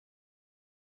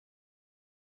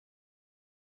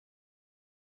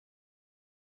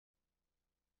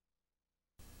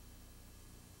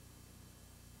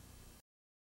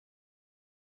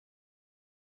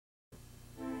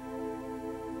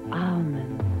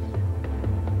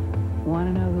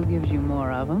Want to know who gives you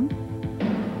more of them?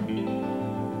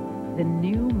 The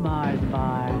new Mars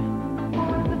Bar.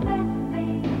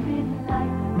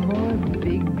 More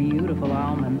big, beautiful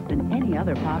almonds than any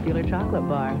other popular chocolate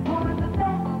bar.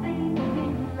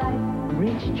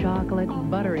 Rich chocolate,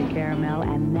 buttery caramel,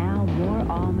 and now more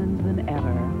almonds than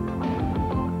ever.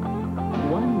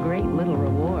 One great little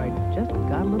reward just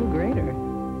got a little greater.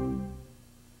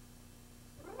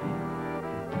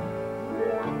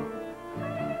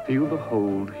 Feel the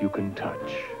hold you can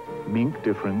touch. Mink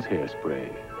Difference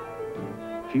Hairspray.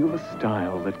 Feel the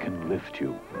style that can lift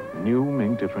you. New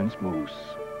Mink Difference Mousse.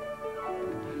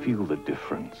 Feel the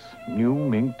difference. New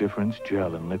Mink Difference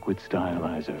Gel and Liquid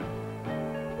Stylizer.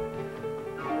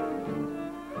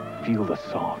 Feel the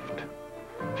soft.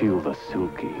 Feel the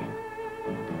silky.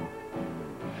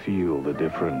 Feel the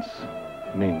difference.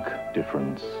 Mink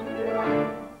Difference.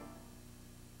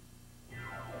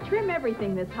 Trim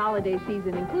everything this holiday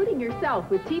season, including yourself,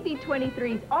 with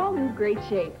TV23's all-new Great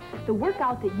Shape, the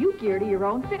workout that you gear to your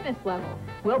own fitness level.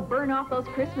 We'll burn off those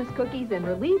Christmas cookies and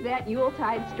relieve that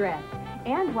Yuletide stress.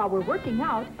 And while we're working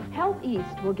out, Health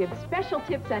East will give special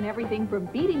tips on everything from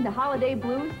beating the holiday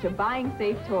blues to buying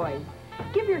safe toys.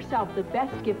 Give yourself the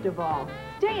best gift of all.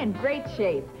 Stay in great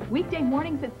shape. Weekday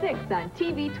mornings at 6 on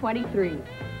TV23.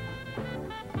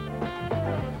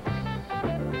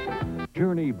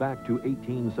 Journey back to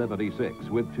 1876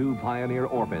 with two pioneer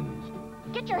orphans.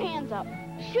 Get your hands up.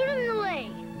 Shoot him in the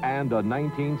leg. And a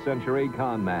 19th century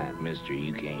con man. Mister,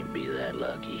 you can't be that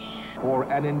lucky. For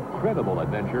an incredible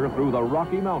adventure through the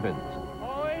Rocky Mountains.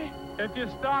 Boy, if you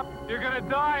stop, you're gonna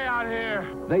die out here.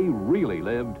 They really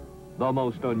lived the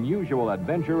most unusual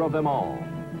adventure of them all.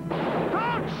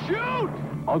 Don't shoot!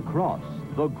 Across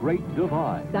the Great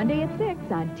Divide. Sunday at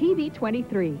 6 on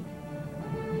TV23.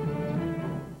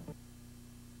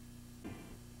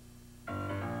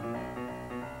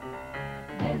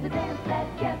 There's a dance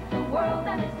that gets the world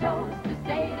on its toes. To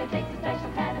stay, it takes a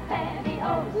special kind of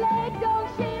pantyhose. Let go,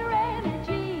 share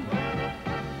energy.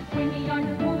 Swinging on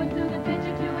your moving to the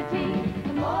picture to a T.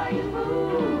 The more you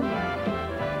move,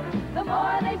 the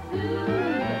more they soothe.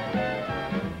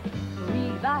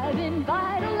 Reviving,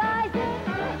 vitalizing,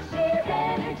 sheer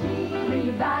energy.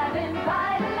 Reviving,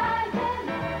 vitalizing,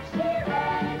 sheer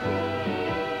energy.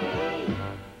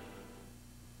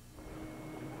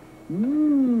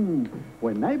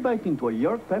 When I bite into a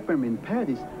York peppermint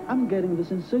patties, I'm getting the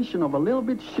sensation of a little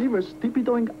bit shivers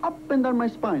tippy-toeing up and down my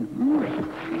spine.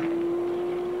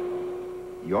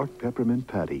 York peppermint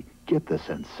patty. Get the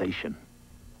sensation.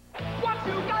 What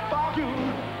you got for you?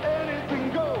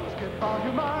 Anything goes. Get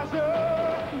Volumizer.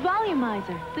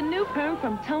 Volumizer, the new perm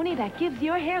from Toni that gives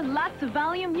your hair lots of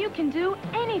volume you can do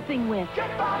anything with.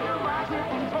 Get Volumizer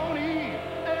from Toni,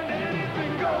 and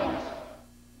anything goes.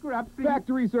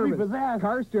 Factory service.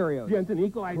 Car stereos. Jensen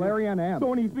equalizer. Clarion amp.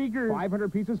 Sony speakers.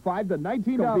 500 pieces, $5 to $19.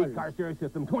 Complete car stereo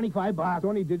system, $25.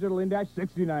 Sony digital in-dash,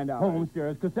 $69. Home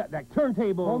stereos, cassette deck,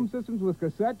 turntable. Home systems with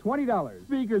cassette, $20.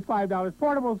 Speakers, $5.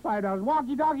 Portables, $5.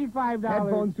 Walkie-talkies, $5.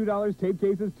 Headphones, $2. Tape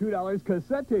cases, $2.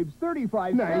 Cassette tapes,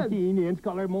 35 cents. 19-inch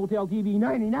color Motel TV,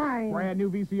 $99. Brand new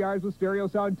VCRs with stereo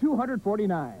sound,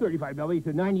 $249. 35 belly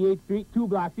to 98th Street, 2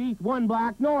 blocks east, 1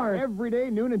 block north. Every day,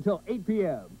 noon until 8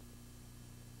 p.m.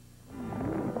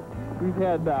 We've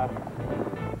had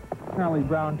apparently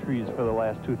brown trees for the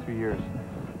last 2-3 years.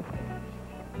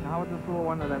 How about this little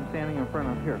one that I'm standing in front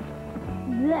of here?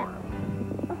 Blech.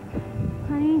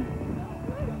 Honey?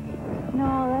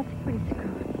 No, that's pretty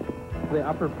screwy. The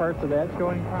upper parts of that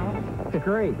showing promise? It's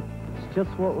great. It's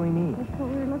just what we need. That's what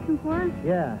we were looking for?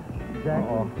 Yeah,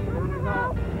 exactly.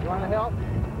 You want to help?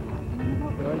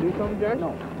 You want to do something, Jack?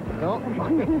 No.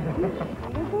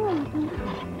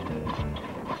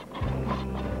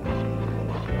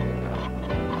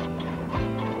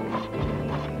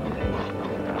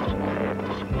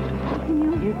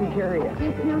 You can carry it.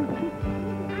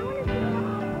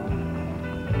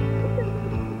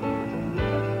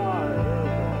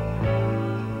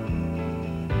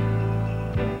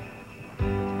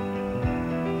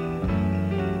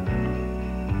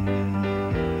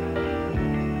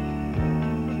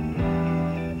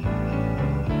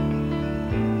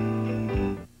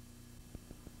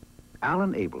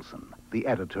 Alan Abelson, the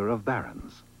editor of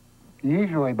Barron's. You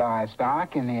usually buy a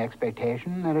stock in the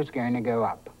expectation that it's going to go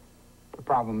up. The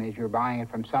problem is you're buying it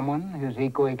from someone who's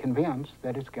equally convinced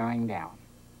that it's going down.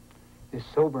 This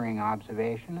sobering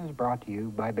observation is brought to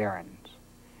you by Barron's.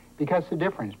 Because the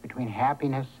difference between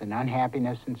happiness and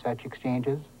unhappiness in such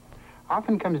exchanges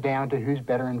often comes down to who's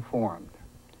better informed.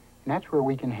 And that's where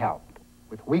we can help,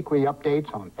 with weekly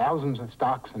updates on thousands of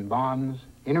stocks and bonds,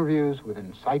 interviews with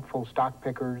insightful stock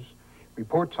pickers,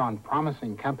 reports on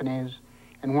promising companies,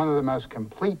 and one of the most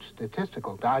complete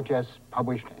statistical digests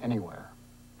published anywhere.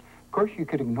 Of course, you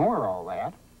could ignore all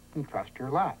that and trust your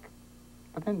luck.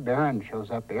 But then Barron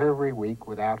shows up every week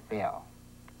without fail,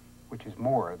 which is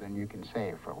more than you can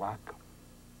say for luck.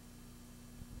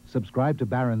 Subscribe to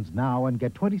Barron's now and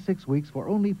get 26 weeks for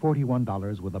only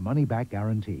 $41 with a money-back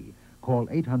guarantee. Call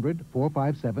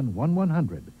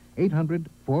 800-457-1100.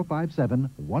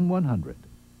 800-457-1100.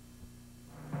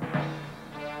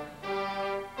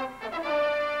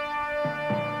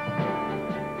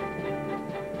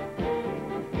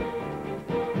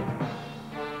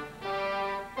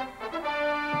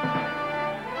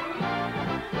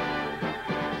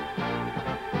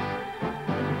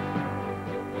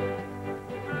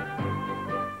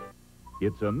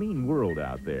 It's a mean world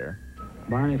out there.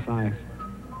 Barney 5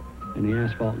 in the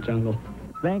asphalt jungle.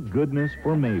 Thank goodness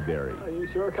for Mayberry. Oh, you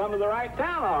sure come to the right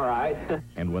town, all right.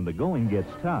 And when the going gets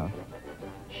tough,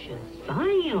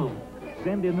 Shazam!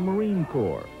 send in the Marine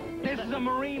Corps. This is a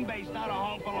Marine base, not a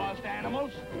home for lost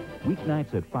animals.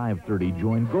 Weeknights at 5:30,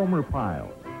 join Gomer,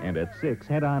 Pyle. And at 6,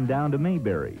 head on down to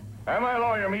Mayberry. And my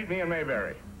lawyer, meet me in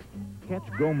Mayberry. Catch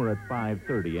Gomer at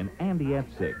 5:30 and Andy at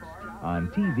 6 on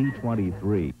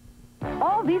TV23.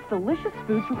 All these delicious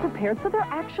foods were prepared so they're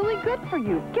actually good for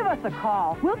you. Give us a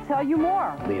call. We'll tell you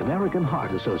more. The American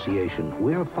Heart Association.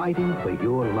 We're fighting for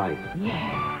your life.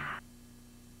 Yeah.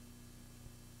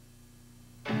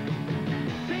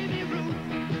 Baby Ruth,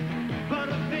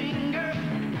 Butterfinger,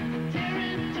 tear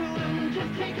into him,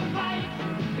 just take a bite,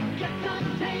 get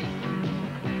some taste,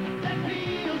 that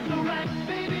feels so right.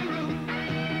 Baby Ruth,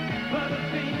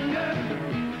 Butterfinger,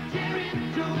 tear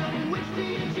into him, which do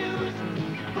you choose?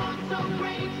 Both so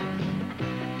great,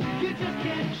 you just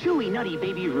can't. Chewy, nutty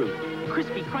Baby Ruth,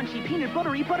 crispy, crunchy, peanut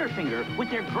buttery Butterfinger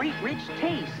with their great, rich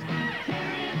taste.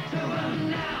 Tear into him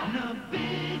now,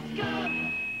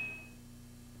 Nabisco.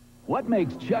 What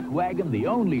makes Chuck Wagon the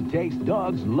only taste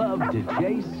dogs love to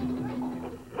chase?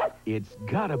 It's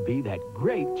gotta be that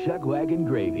great Chuck Wagon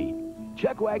gravy.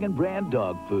 Chuck Wagon brand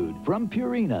dog food from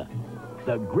Purina.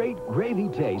 The great gravy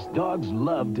taste dogs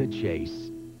love to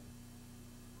chase.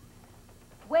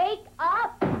 Wake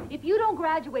up! If you don't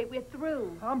graduate, we're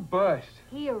through. I'm bust.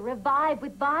 Here, revive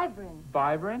with Vivarin.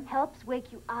 Vivarin? Helps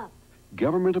wake you up.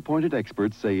 Government-appointed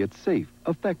experts say it's safe,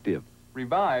 effective.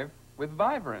 Revive with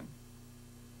Vivarin.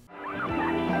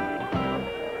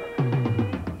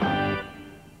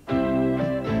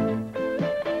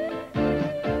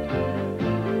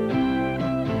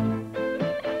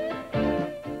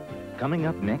 Coming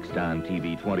up next on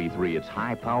TV23, it's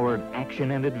high-powered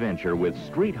action and adventure with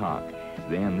Street Hawk.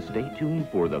 Then stay tuned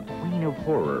for the Queen of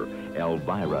Horror,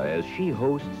 Elvira, as she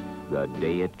hosts The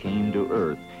Day It Came to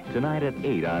Earth, tonight at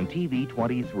 8 on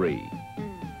TV23.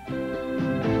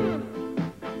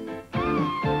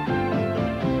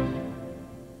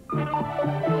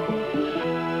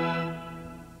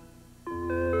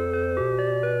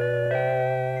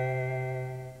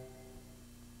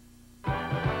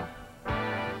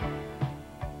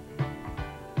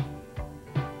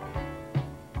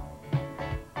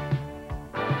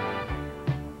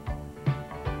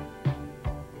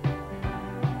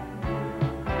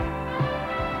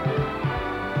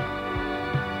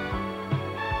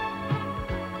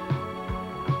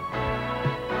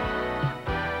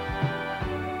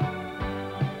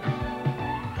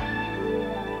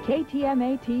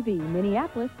 KTMA TV,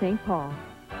 Minneapolis-St. Paul.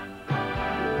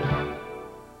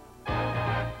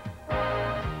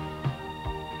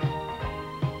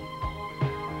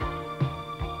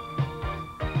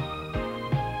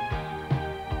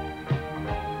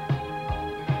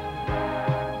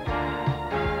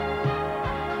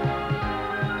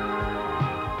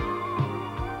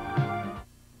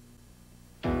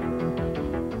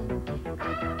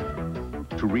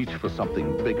 To reach for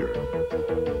something bigger.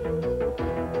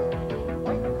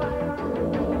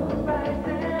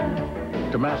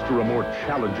 To master a more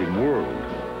challenging world.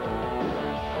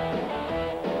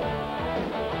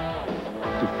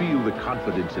 To feel the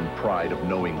confidence and pride of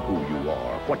knowing who you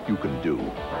are, what you can do.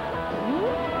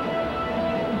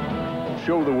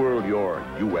 Show the world your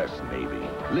U.S. Navy.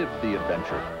 Live the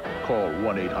adventure. Call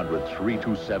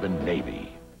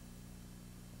 1-800-327-NAVY.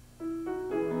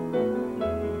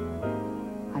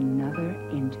 Another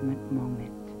intimate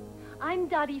moment. I'm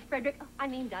Dottie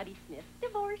Dottie Smith.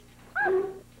 Divorced.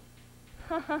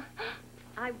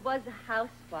 I was a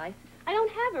housewife. I don't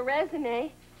have a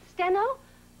resume. Steno?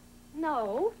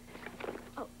 No.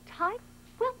 Oh, type?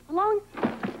 Well, a long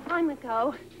time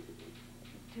ago.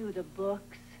 Do the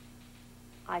books.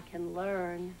 I can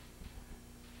learn.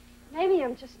 Maybe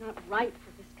I'm just not right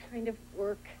for this kind of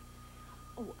work.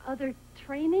 Oh, other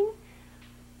training?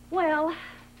 Well,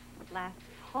 last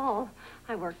fall,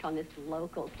 I worked on this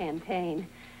local campaign.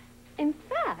 In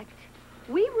fact,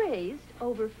 we raised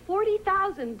over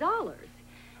 $40,000.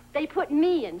 They put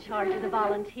me in charge of the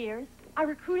volunteers. I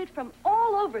recruited from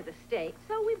all over the state,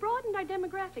 so we broadened our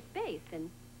demographic base. And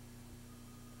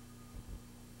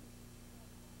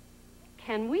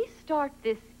can we start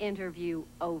this interview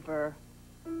over?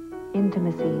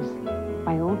 Intimacies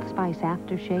by Old Spice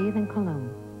Aftershave and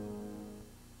Cologne.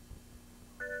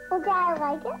 Well, Dad,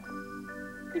 like it?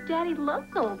 Your daddy loves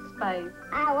Old Spice.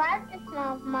 I love the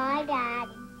smell of my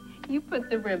daddy. You put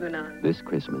the ribbon on. This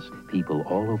Christmas, people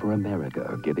all over America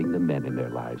are giving the men in their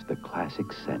lives the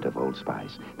classic scent of Old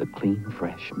Spice, the clean,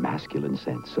 fresh, masculine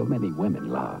scent so many women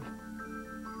love.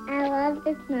 I love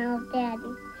the smell of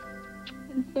Daddy.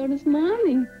 And so does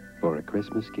Mommy. For a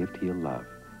Christmas gift he'll love,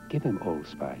 give him Old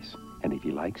Spice. And if he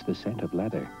likes the scent of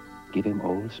leather, give him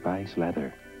Old Spice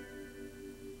Leather.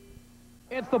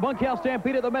 It's the Bunkhouse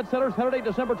Stampede at the Met Center, Saturday,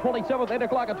 December 27th, 8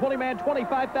 o'clock. A 20-man,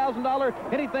 $25,000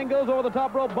 anything goes over the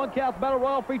top rope Bunkhouse Battle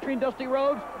Royal featuring Dusty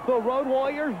Rhodes, the Road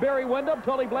Warriors, Barry Windham,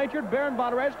 Tully Blanchard, Baron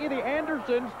Von Raschke, the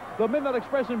Andersons, the Midnight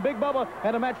Express and Big Bubba,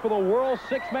 and a match for the World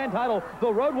Six-Man title.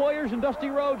 The Road Warriors and Dusty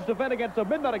Rhodes defend against the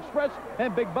Midnight Express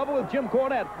and Big Bubba with Jim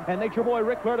Cornette. And Nature Boy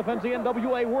Ric Flair defends the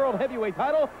NWA World Heavyweight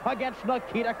title against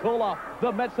Nikita Koloff.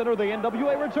 The Met Center, the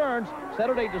NWA returns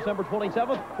Saturday, December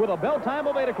 27th with a bell time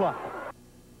of 8 o'clock.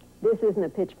 This isn't a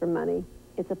pitch for money.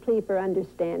 It's a plea for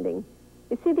understanding.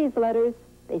 You see these letters?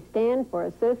 They stand for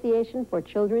Association for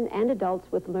Children and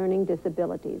Adults with Learning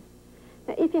Disabilities.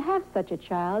 Now, if you have such a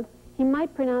child, he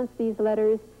might pronounce these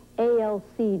letters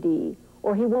ALCD,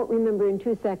 or he won't remember in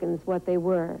 2 seconds what they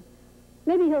were.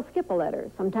 Maybe he'll skip a letter.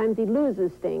 Sometimes he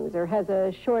loses things, or has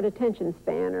a short attention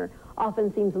span, or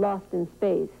often seems lost in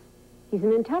space. He's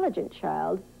an intelligent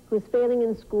child who's failing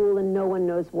in school and no one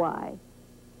knows why.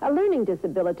 A learning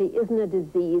disability isn't a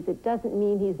disease. It doesn't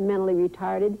mean he's mentally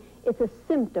retarded. It's a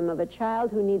symptom of a child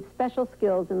who needs special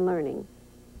skills in learning.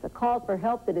 It's a call for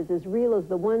help that is as real as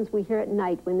the ones we hear at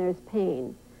night when there's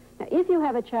pain. Now, if you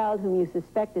have a child whom you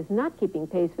suspect is not keeping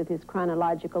pace with his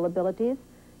chronological abilities,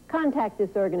 contact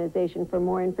this organization for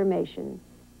more information.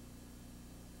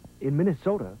 In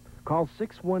Minnesota, call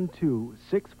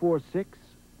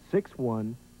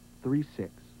 612-646-6136.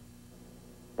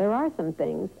 There are some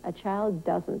things a child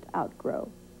doesn't outgrow.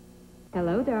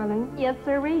 Hello, darling. Yes,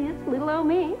 sirree. It's little old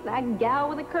me, that gal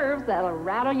with the curves that'll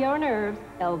rattle your nerves.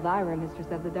 Elvira, Mistress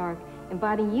of the Dark,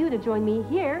 inviting you to join me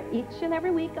here each and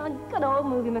every week on good old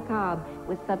Movie Macabre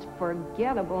with such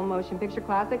forgettable motion picture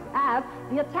classics as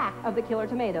The Attack of the Killer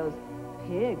Tomatoes,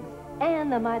 Pigs,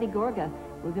 and The Mighty Gorga.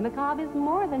 Movie Macabre is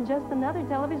more than just another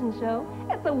television show.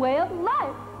 It's a way of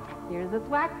life. Here's a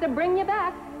wax to bring you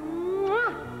back.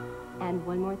 Mwah! And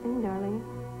one more thing, darling.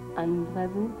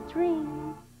 Unpleasant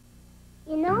dreams.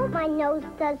 You know what my nose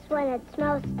does when it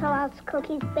smells Tollhouse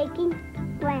cookies baking?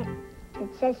 When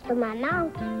it says to my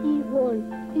mouth, eat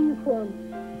one, eat one.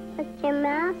 What's your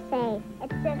mouth say?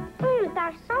 It says,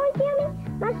 that's so yummy.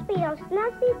 Must be those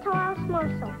nasty Tollhouse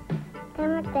morsels. Then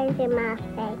what does your mouth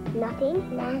say? Nothing,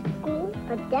 nasty.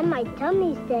 But then my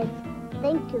tummy says,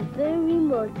 thank you very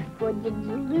much for the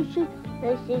delicious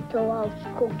Nestle Tollhouse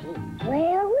cookie.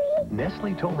 Where are we?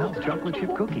 Nestle Toll House chocolate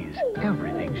chip cookies.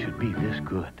 Everything should be this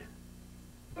good.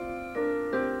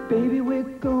 Baby, we're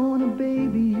gonna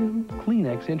baby you.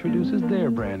 Kleenex introduces their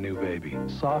brand new baby.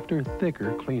 Softer,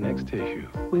 thicker Kleenex tissue.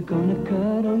 We're gonna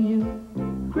cuddle you,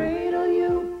 cradle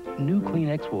you. New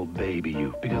Kleenex will baby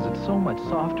you because it's so much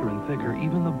softer and thicker,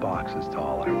 even the box is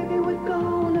taller. Baby, we're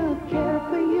gonna care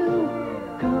for you,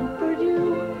 comfort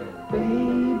you,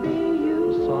 baby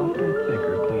you. Softer,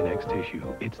 thicker Kleenex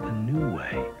tissue. It's the new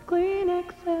way.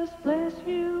 Kleenex says bless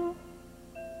you.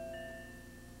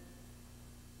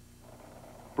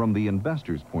 From the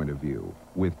investor's point of view,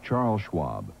 with Charles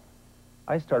Schwab.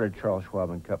 I started Charles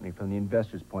Schwab & Company from the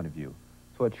investor's point of view.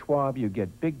 So at Schwab, you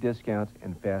get big discounts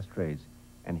and fast trades.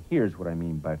 And here's what I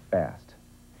mean by fast.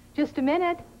 Just a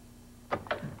minute.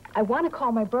 I want to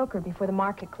call my broker before the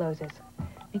market closes.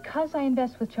 Because I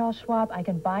invest with Charles Schwab, I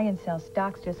can buy and sell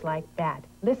stocks just like that.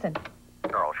 Listen.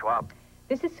 Charles Schwab.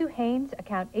 This is Sue Haynes,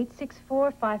 account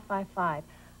 864555.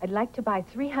 I'd like to buy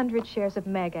 300 shares of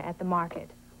Mega at the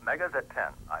market. Mega's at 10.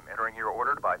 I'm entering your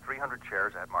order to buy 300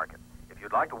 shares at market. If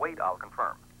you'd like to wait, I'll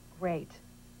confirm. Great.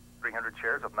 300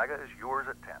 shares of Mega is yours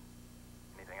at 10.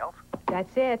 Anything else?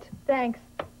 That's it. Thanks.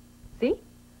 See?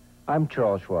 I'm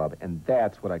Charles Schwab, and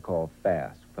that's what I call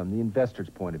fast, from the investor's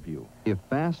point of view. If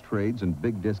fast trades and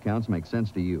big discounts make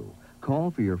sense to you, call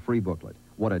for your free booklet,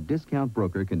 What a Discount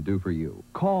Broker Can Do for You.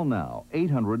 Call now,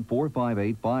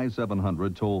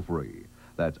 800-458-5700, toll-free.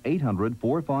 That's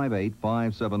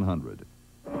 800-458-5700.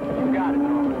 You got it.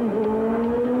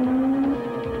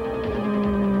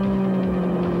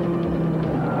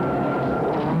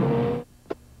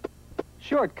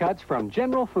 Shortcuts from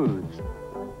General Foods.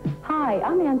 Hi,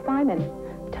 I'm Ann Simon.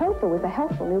 Tofu is a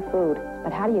healthful new food,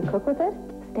 but how do you cook with it?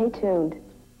 Stay tuned.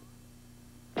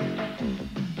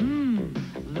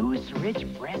 Louis Rich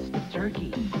breast of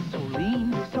turkey. So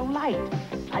lean, so light.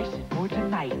 Slice it for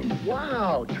tonight.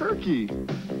 Wow, turkey.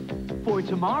 For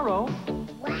tomorrow.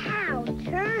 Wow,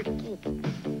 turkey.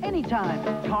 Anytime.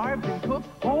 Carved and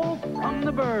cooked whole from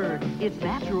the bird. Its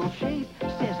natural shape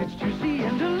says it's juicy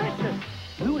and delicious.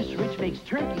 Louis Rich makes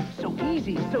turkey so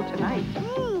easy, so tonight.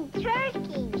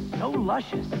 Turkey. So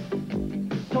luscious.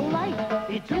 So light.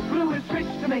 It took Louis Rich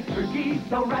to make turkey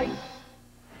so right.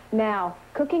 Now,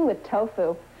 cooking with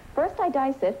tofu. First I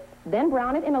dice it, then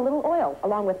brown it in a little oil,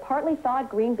 along with partly thawed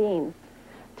green beans.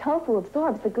 Tofu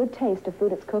absorbs the good taste of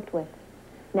food it's cooked with.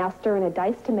 Now stir in a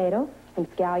diced tomato, some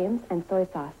scallions, and soy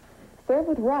sauce. Serve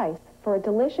with rice for a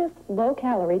delicious,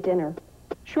 low-calorie dinner.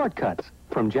 Shortcuts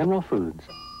from General Foods.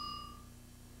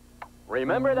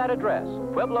 Remember that address,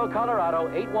 Pueblo, Colorado,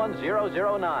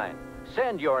 81009.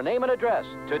 Send your name and address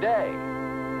today.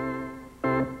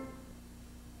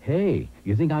 Hey,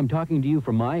 you think I'm talking to you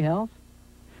for my health?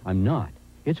 I'm not.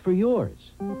 It's for yours.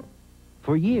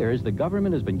 For years, the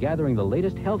government has been gathering the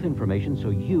latest health information so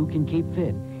you can keep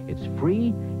fit. It's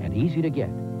free and easy to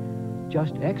get.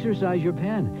 Just exercise your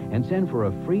pen and send for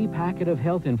a free packet of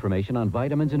health information on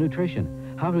vitamins and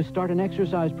nutrition, how to start an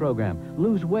exercise program,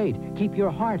 lose weight, keep your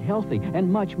heart healthy,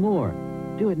 and much more.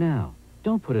 Do it now.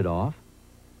 Don't put it off.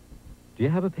 Do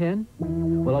you have a pen?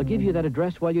 Well, I'll give you that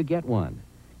address while you get one.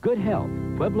 Good Health,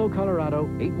 Pueblo, Colorado,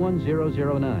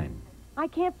 81009. I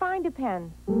can't find a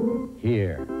pen.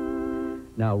 Here.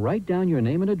 Now write down your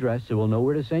name and address so we'll know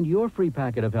where to send your free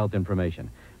packet of health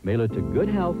information. Mail it to Good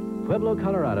Health, Pueblo,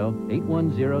 Colorado,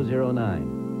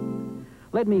 81009.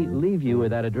 Let me leave you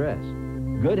with that address.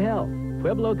 Good Health,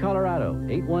 Pueblo, Colorado,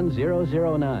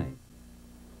 81009.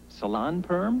 Salon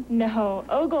Perm? No,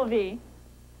 Ogilvy.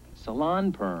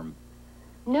 Salon Perm.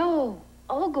 No,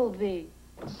 Ogilvy.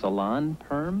 Salon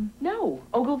Perm? No,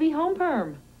 Ogilvy Home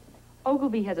Perm.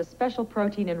 Ogilvy has a special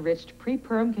protein-enriched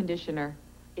pre-perm conditioner.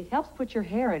 It helps put your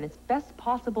hair in its best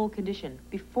possible condition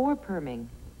before perming.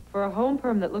 For a home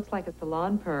perm that looks like a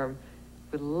salon perm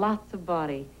with lots of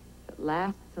body that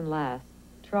lasts and lasts,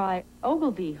 try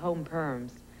Ogilvy Home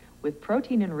Perms with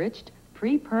protein-enriched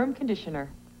pre-perm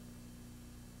conditioner.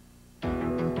 To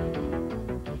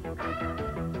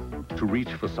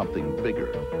reach for something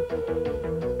bigger.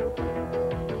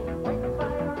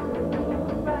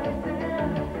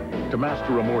 To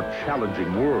master a more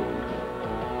challenging world.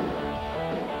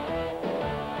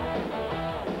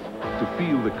 To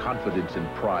feel the confidence and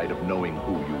pride of knowing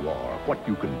who you are, what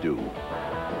you can do.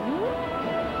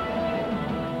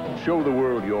 Show the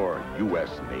world your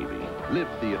U.S. Navy. Live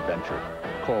the adventure.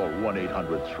 Call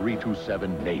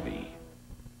 1-800-327-NAVY.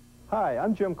 Hi,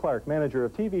 I'm Jim Clark, manager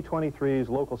of TV23's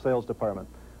local sales department.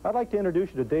 I'd like to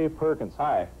introduce you to Dave Perkins.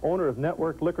 Hi. Owner of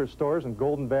Network Liquor Stores in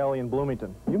Golden Valley and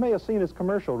Bloomington. You may have seen his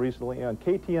commercial recently on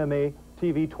KTMA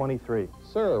TV23.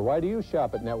 Sir, why do you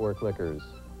shop at Network Liquors?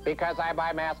 Because I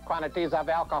buy mass quantities of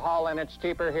alcohol and it's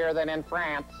cheaper here than in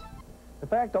France. In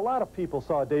fact, a lot of people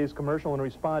saw Dave's commercial and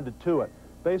responded to it.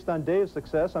 Based on Dave's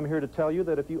success, I'm here to tell you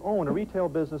that if you own a retail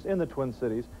business in the Twin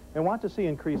Cities and want to see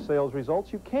increased sales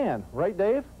results, you can. Right,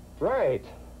 Dave? Right.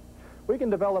 We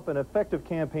can develop an effective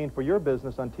campaign for your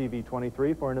business on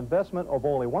TV23 for an investment of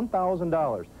only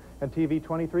 $1,000. And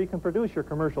TV23 can produce your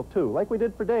commercial, too, like we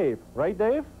did for Dave. Right,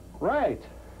 Dave? Right.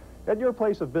 At your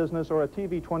place of business or at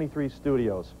TV23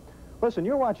 studios. Listen,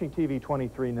 you're watching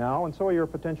TV23 now, and so are your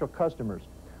potential customers.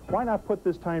 Why not put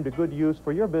this time to good use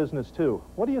for your business, too?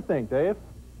 What do you think, Dave?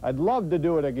 I'd love to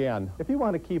do it again. If you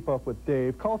want to keep up with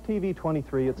Dave, call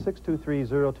TV23 at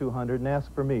 623-0200 and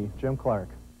ask for me, Jim Clark.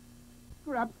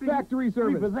 Factory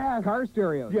service. Repossessed. Car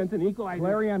stereos. Jensen equalizer.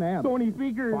 Clarion amp. Sony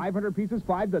speakers. 500 pieces,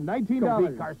 $5 to $19.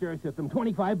 Complete car stereo system,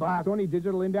 $25. Sony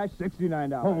digital in-dash,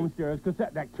 $69. Home stereos,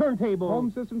 cassette deck, turntable.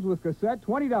 Home systems with cassette,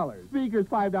 $20. Speakers,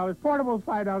 $5. Portables,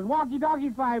 $5.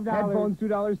 Walkie-talkies, $5. Headphones,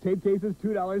 $2. Tape cases,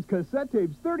 $2. Cassette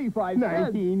tapes, 35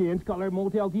 cents. 19-inch color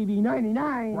Motel TV,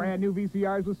 $99. Brand new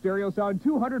VCRs with stereo sound,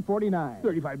 $249.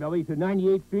 35 Belly to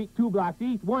 98th Street, 2 blocks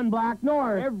east, 1 block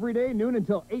north. Every day, noon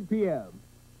until 8 p.m.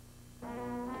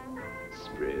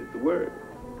 Spread the word.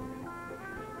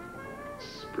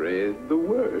 Spread the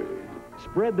word.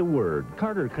 Spread the word.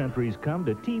 Carter countries come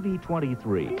to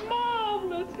TV23.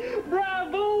 Marvelous!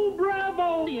 Bravo,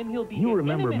 bravo! And he'll be You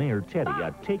remember Mayor Teddy,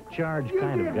 a take-charge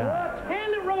kind of guy.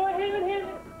 Hand it, Roy, hand it.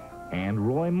 And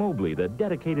Roy Mobley, the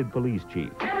dedicated police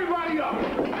chief. Everybody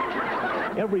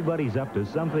up! Everybody's up to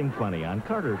something funny on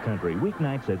Carter Country,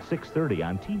 weeknights at 6:30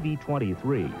 on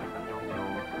TV23.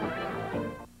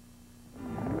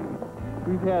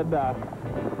 We've had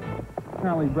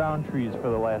apparently brown trees for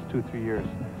the last 2-3 years.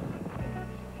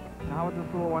 How about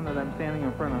this little one that I'm standing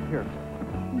in front of here?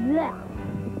 Yeah.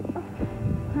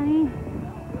 Honey?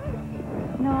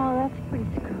 No, that's pretty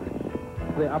screwy.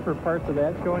 The upper parts of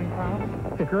that showing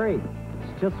problems? Great.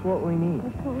 It's just what we need.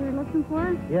 That's what we're looking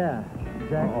for? Yeah,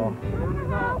 exactly. You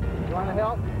want to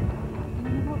help?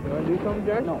 You want to do something,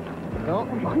 Jack? No. No?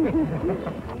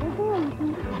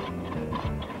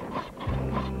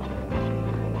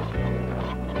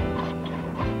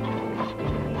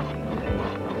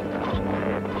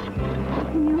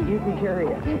 You can carry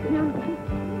it.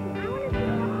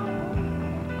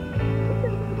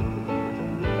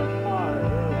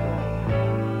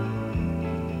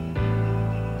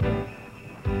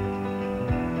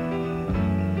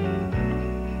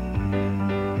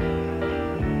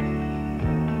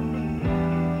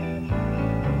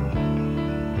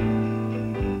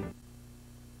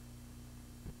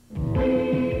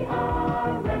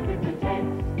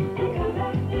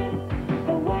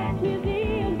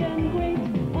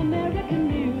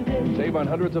 Save on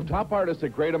hundreds of top artists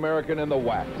at Great American and the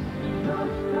Wax.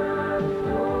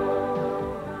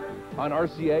 On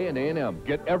RCA and A&M,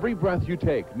 get Every Breath You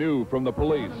Take, new from the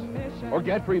Police. Or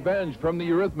Get Revenge from the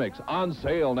Eurythmics, on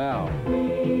sale now.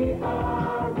 We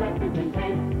are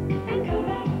representing and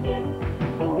collecting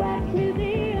the Wax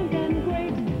Museums and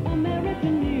Great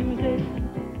American Music.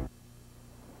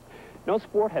 No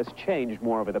sport has changed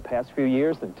more over the past few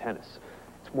years than tennis.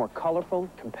 It's more colorful,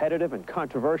 competitive, and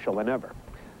controversial than ever.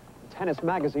 Tennis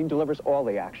Magazine delivers all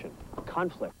the action,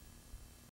 conflict,